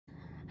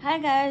Hi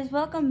guys,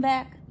 welcome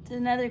back to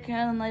another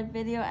Carolyn Life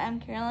video. I'm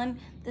Carolyn,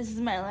 this is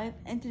my life,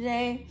 and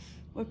today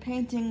we're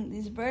painting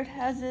these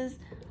birdhouses.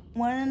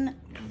 One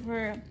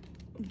for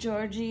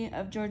Georgie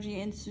of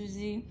Georgie and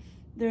Susie.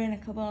 They're in a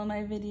couple of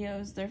my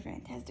videos. They're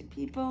fantastic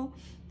people.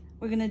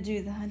 We're gonna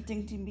do the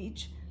Huntington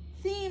Beach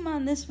theme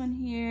on this one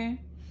here.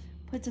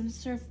 Put some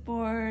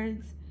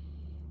surfboards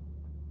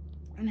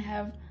and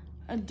have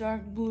a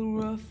dark blue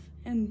roof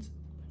and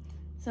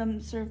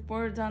some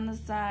surfboards on the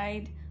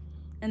side.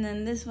 And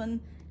then this one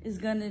is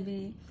gonna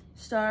be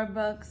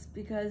Starbucks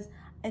because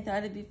I thought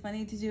it'd be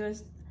funny to do a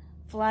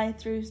fly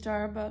through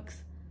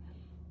Starbucks.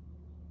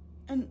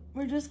 And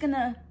we're just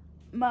gonna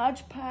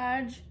Mod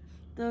Podge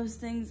those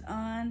things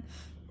on.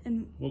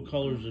 And what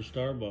color is the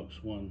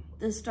Starbucks one?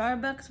 The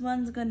Starbucks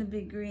one's gonna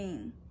be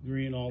green.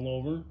 Green all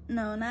over?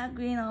 No, not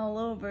green all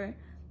over.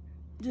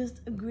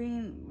 Just a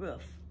green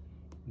roof.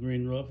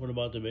 Green roof? What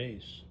about the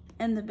base?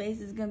 And the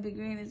base is gonna be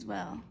green as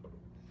well.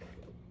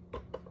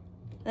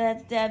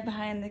 That's Dad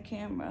behind the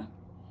camera.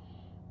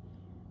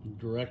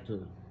 Director.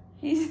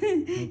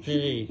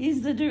 Okay.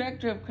 He's the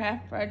director of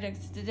craft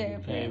projects today,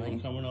 apparently. Okay,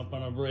 we're coming up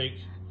on a break.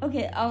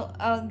 Okay,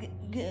 I'll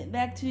get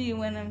back to you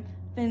when I'm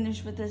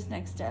finished with this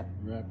next step.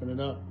 Wrapping it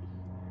up.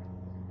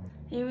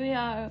 Here we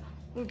are.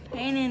 We're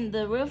painting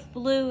the roof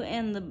blue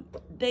and the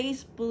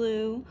base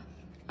blue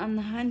on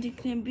the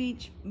Huntington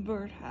Beach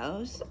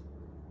birdhouse.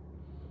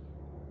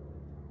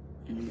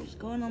 And I'm just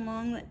going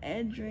along the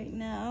edge right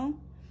now,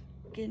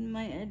 getting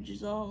my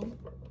edges all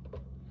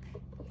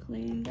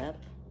cleaned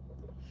up.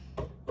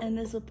 And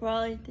this will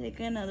probably take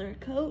another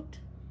coat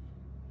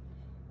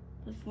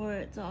before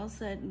it's all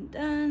said and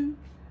done.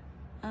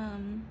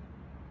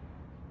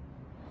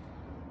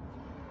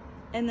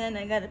 And then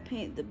I gotta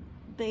paint the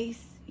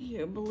base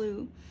here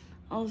blue.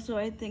 Also,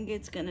 I think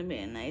it's gonna be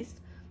a nice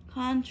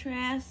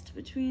contrast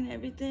between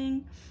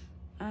everything.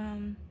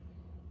 And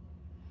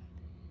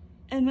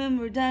when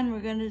we're done, we're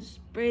gonna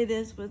spray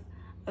this with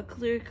a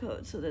clear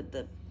coat so that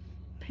the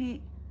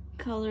paint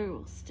color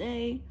will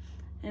stay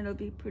and it'll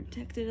be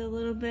protected a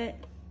little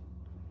bit.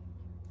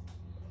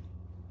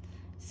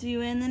 See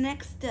you in the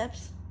next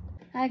steps.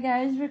 Hi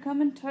guys, we're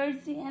coming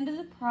towards the end of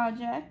the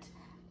project,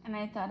 and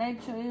I thought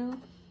I'd show you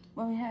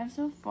what we have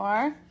so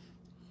far.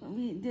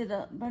 We did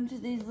a bunch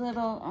of these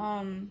little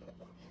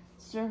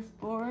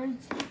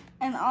surfboards,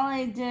 and all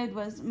I did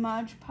was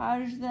Mod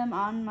Podge them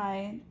on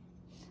my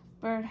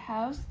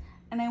birdhouse,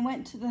 and I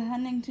went to the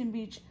Huntington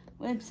Beach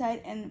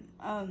website and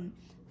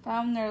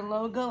found their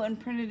logo and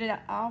printed it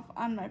off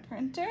on my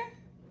printer.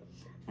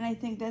 And I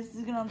think this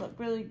is gonna look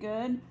really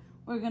good.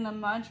 We're gonna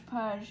Mod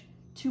Podge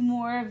 2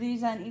 more of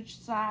these on each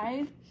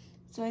side.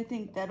 So I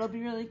think that'll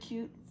be really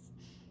cute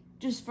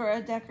just for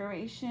a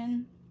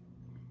decoration.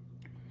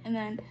 And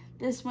then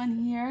this one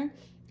here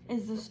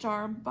is the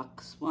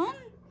Starbucks one.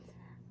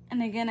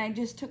 And again, I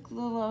just took the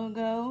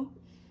logo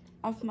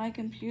off my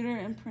computer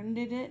and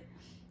printed it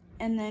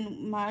and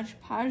then Mod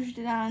Podged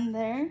it on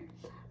there.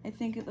 I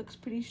think it looks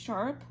pretty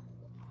sharp.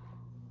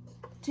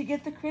 To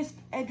get the crisp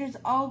edges,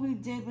 all we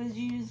did was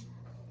use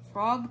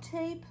frog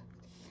tape,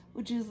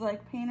 which is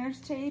like painter's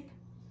tape,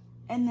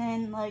 and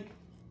then like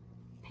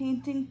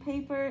painting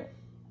paper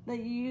that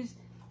you use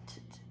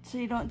so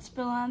you don't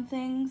spill on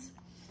things.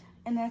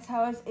 And that's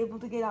how I was able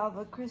to get all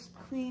the crisp,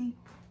 clean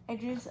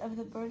edges of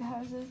the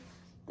birdhouses.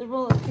 The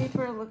roll of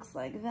paper looks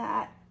like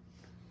that.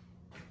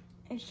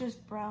 It's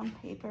just brown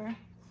paper.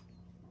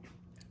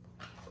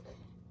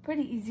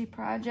 Pretty easy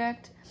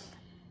project.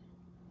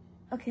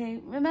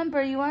 Okay,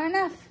 remember, you are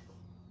enough.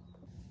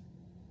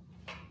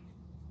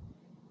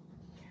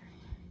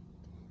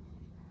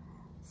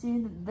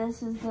 See,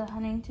 this is the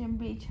Huntington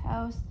Beach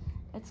house.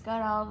 It's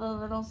got all the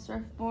little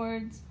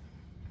surfboards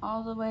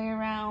all the way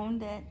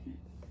around it.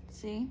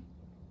 See?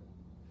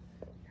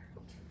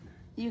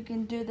 You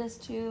can do this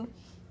too.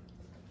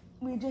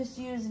 We just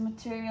used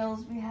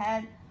materials we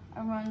had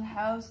around the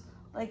house.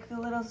 Like the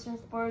little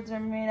surfboards are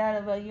made out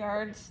of a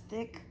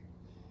yardstick.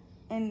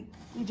 And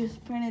we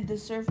just printed the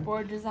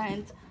surfboard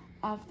designs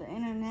off the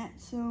internet.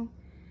 So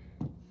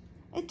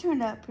it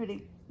turned out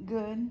pretty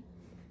good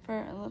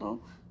for a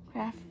little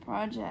craft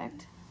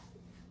project.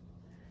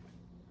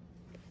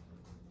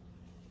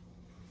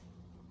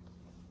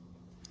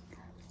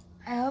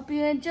 I hope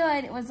you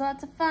enjoyed. It was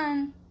lots of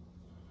fun.